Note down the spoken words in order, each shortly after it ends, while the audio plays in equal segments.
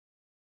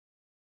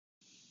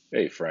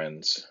Hey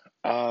friends,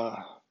 hope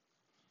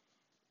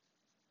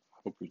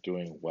you're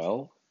doing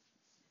well.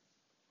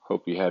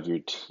 Hope you have your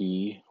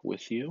tea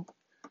with you.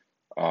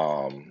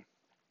 Um,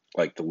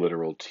 like the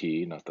literal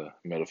tea, not the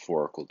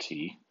metaphorical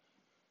tea.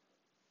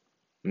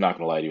 I'm not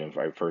gonna lie to you,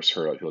 when I first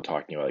heard people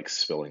talking about like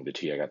spilling the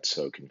tea, I got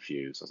so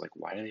confused. I was like,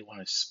 why do they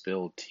want to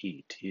spill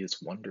tea? Tea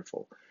is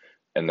wonderful.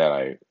 And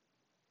then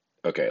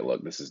okay,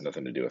 look, this has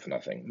nothing to do with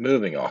nothing.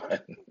 Moving on.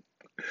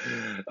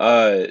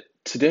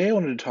 Today I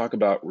wanted to talk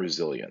about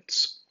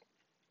resilience.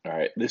 All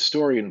right, this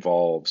story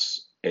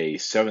involves a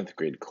seventh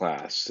grade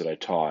class that I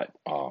taught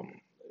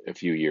a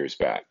few years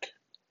back.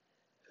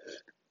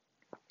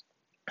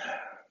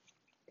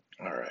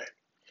 All right.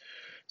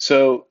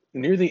 So,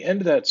 near the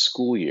end of that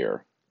school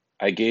year,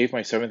 I gave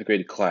my seventh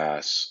grade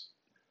class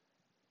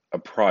a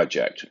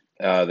project.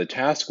 The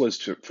task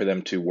was for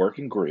them to work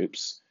in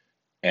groups,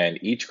 and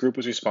each group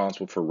was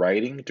responsible for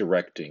writing,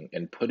 directing,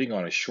 and putting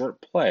on a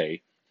short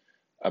play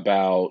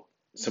about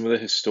some of the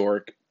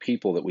historic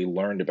people that we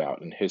learned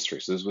about in history.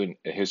 So, this was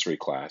a history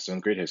class,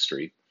 seventh grade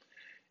history.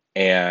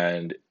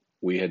 And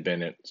we had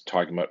been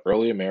talking about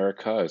early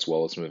America as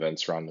well as some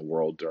events around the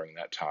world during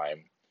that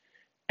time.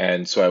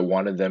 And so I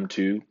wanted them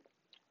to,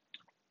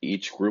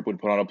 each group would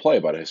put on a play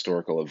about a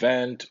historical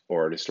event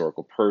or a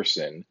historical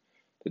person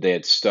that they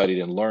had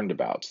studied and learned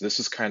about. So this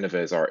is kind of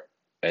as our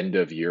end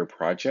of year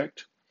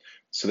project.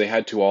 So they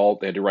had to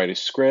write a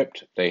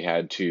script, they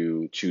had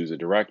to choose a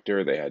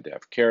director, they had to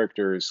have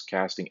characters,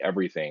 casting,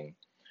 everything,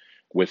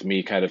 with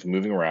me kind of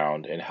moving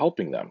around and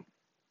helping them.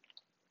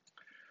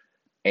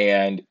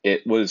 And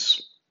it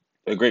was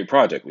a great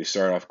project. We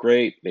started off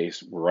great. They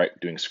were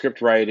doing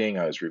script writing.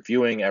 I was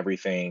reviewing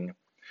everything,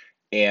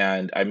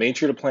 and I made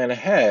sure to plan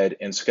ahead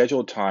and schedule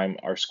a time.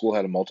 Our school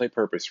had a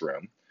multi-purpose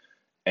room,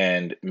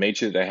 and made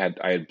sure that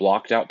I had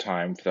blocked out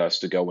time for us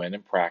to go in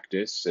and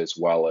practice as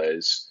well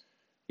as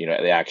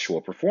the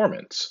actual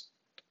performance.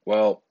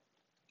 Well,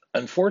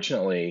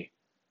 unfortunately,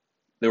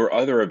 there were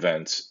other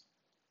events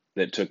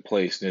that took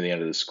place near the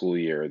end of the school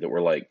year that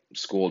were like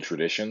school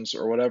traditions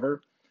or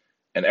whatever.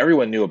 And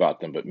everyone knew about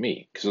them but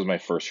me because it was my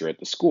first year at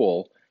the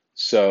school.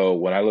 So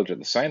when I looked at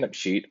the sign up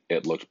sheet,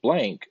 it looked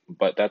blank,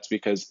 but that's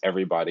because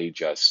everybody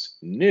just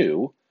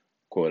knew,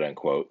 quote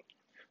unquote,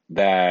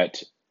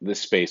 that the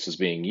space was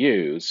being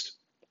used.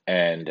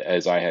 And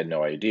as I had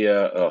no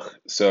idea,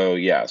 so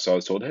yeah, so I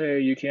was told,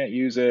 hey, you can't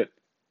use it.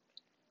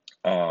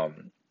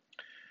 Um,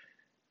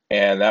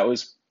 and that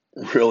was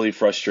really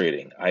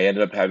frustrating. I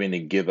ended up having to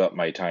give up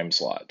my time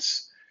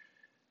slots.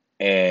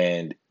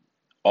 And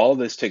all of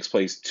this takes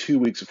place 2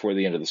 weeks before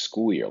the end of the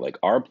school year. Like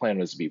our plan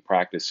was to be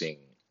practicing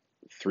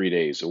 3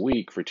 days a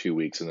week for 2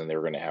 weeks, and then they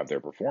were going to have their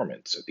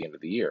performance at the end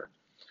of the year.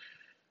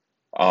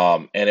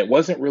 And it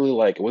wasn't really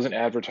like it wasn't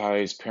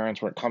advertised.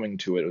 Parents weren't coming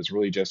to it. It was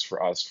really just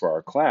for us, for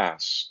our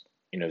class,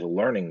 the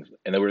learning.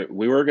 And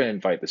we were going to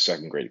invite the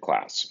second grade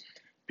class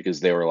because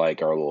they were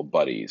like our little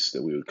buddies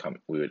that we would come.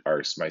 We would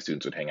our my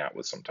students would hang out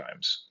with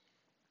sometimes.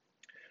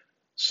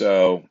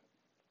 So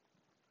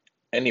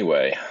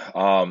anyway,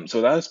 so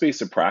without a space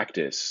to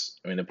practice,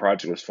 I mean, the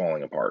project was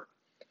falling apart.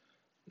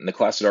 And the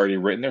class had already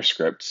written their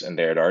scripts and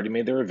they had already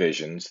made their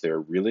revisions. They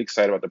were really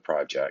excited about the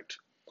project.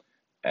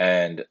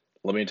 And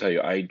let me tell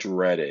you, I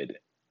dreaded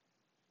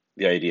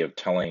the idea of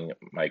telling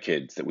my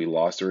kids that we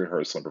lost a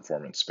rehearsal and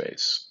performance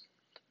space.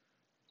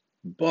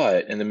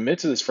 But in the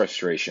midst of this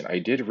frustration, I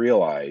did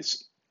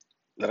realize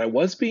that I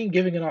was being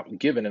given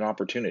an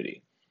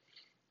opportunity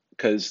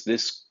because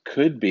this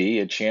could be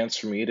a chance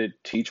for me to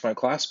teach my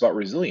class about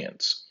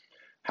resilience,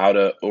 how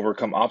to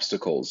overcome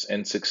obstacles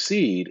and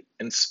succeed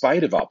in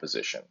spite of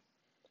opposition.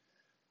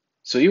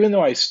 So even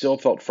though I still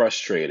felt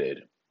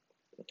frustrated,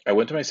 I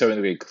went to my seventh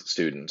grade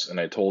students and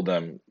I told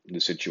them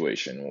the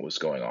situation, what was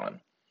going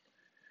on.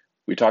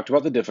 We talked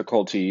about the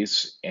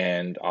difficulties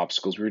and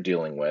obstacles we were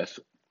dealing with,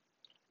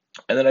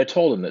 and then I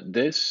told them that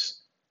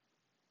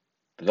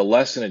the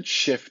lesson had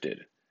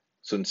shifted.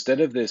 So instead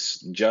of this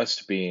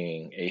just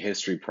being a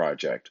history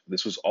project,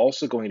 this was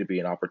also going to be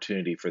an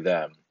opportunity for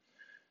them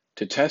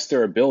to test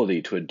their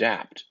ability to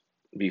adapt,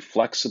 be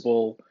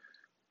flexible,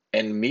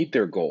 and meet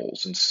their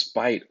goals in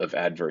spite of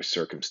adverse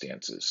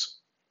circumstances.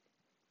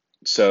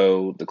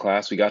 So the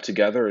class, we got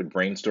together and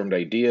brainstormed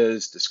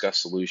ideas,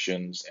 discussed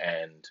solutions,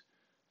 and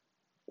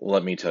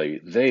let me tell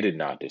you, they did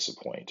not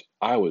disappoint.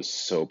 I was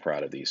so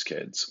proud of these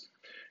kids.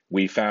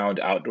 We found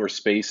outdoor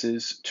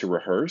spaces to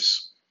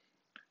rehearse.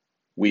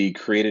 We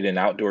created an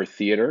outdoor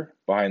theater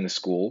behind the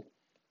school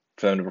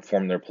for them to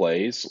perform their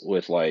plays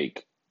with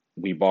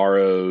we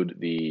borrowed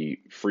the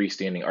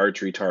freestanding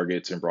archery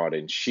targets and brought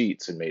in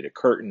sheets and made a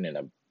curtain and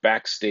a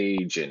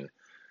backstage and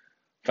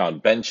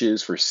found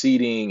benches for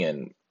seating,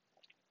 and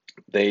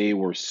they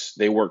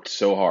worked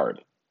so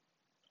hard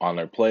on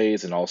their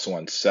plays and also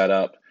on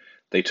setup.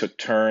 They took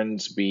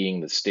turns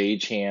being the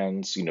stage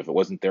hands. If it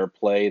wasn't their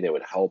play, they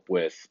would help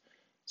with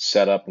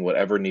setup and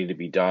whatever needed to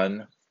be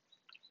done.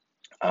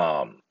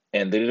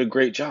 And they did a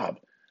great job,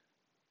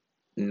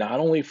 not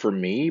only for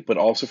me, but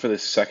also for the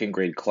second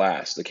grade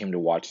class that came to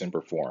watch them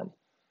perform.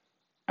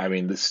 I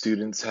mean, the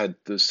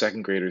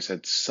second graders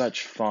had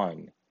such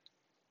fun.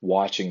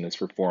 watching this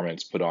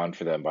performance put on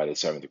for them by the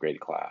seventh grade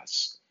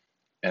class.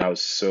 And I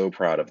was so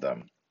proud of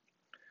them.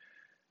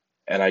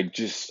 And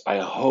I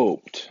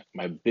hoped,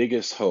 my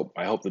biggest hope,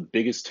 I hope the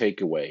biggest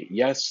takeaway,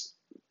 yes,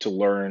 to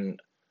learn,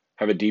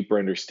 have a deeper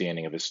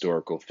understanding of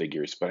historical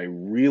figures, but I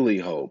really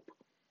hope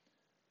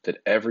that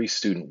every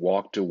student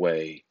walked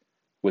away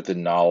with the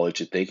knowledge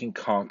that they can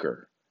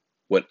conquer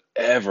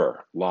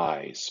whatever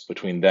lies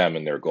between them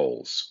and their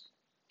goals.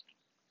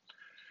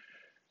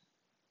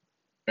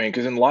 I mean,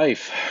 because in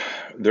life,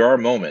 there are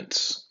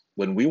moments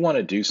when we want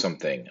to do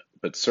something,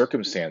 but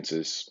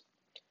circumstances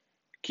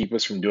keep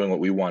us from doing what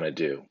we want to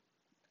do.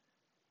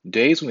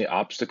 Days when the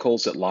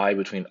obstacles that lie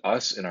between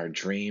us and our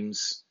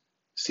dreams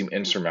seem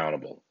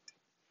insurmountable.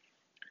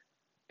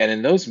 And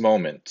in those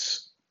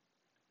moments,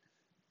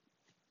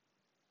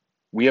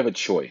 we have a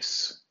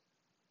choice.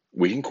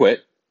 We can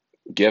quit,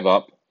 give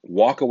up,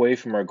 walk away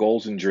from our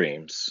goals and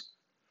dreams,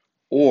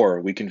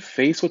 or we can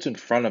face what's in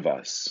front of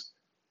us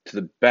to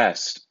the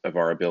best of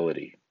our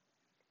ability.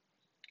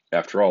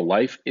 After all,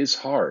 life is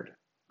hard,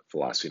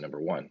 philosophy number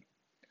one.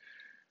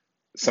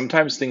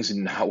 Sometimes things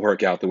do not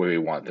work out the way we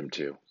want them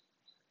to,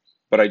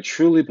 but I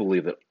truly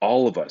believe that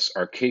all of us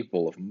are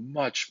capable of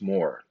much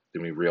more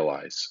than we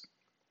realize.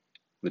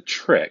 The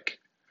trick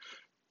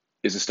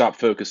is to stop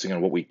focusing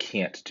on what we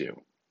can't do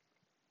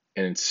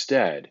and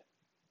instead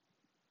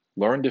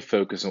learn to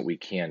focus on what we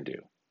can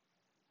do.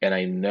 And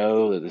I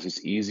know that this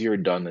is easier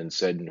done than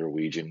said in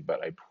Norwegian,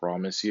 but I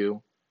promise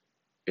you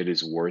it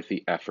is worth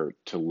the effort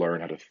to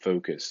learn how to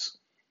focus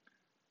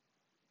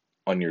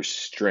on your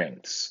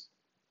strengths,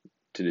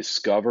 to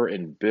discover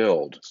and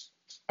build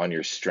on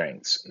your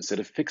strengths instead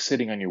of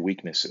fixating on your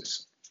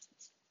weaknesses.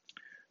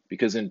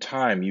 Because in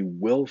time, you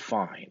will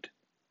find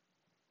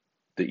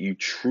that you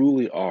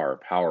truly are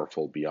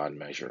powerful beyond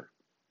measure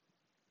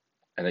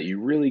and that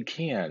you really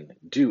can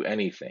do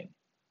anything.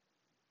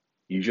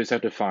 You just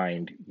have to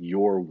find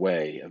your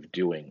way of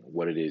doing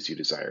what it is you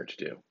desire to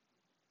do.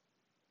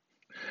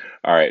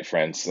 All right,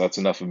 friends, that's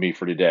enough of me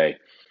for today.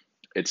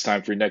 It's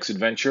time for your next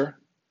adventure.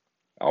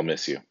 I'll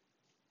miss you.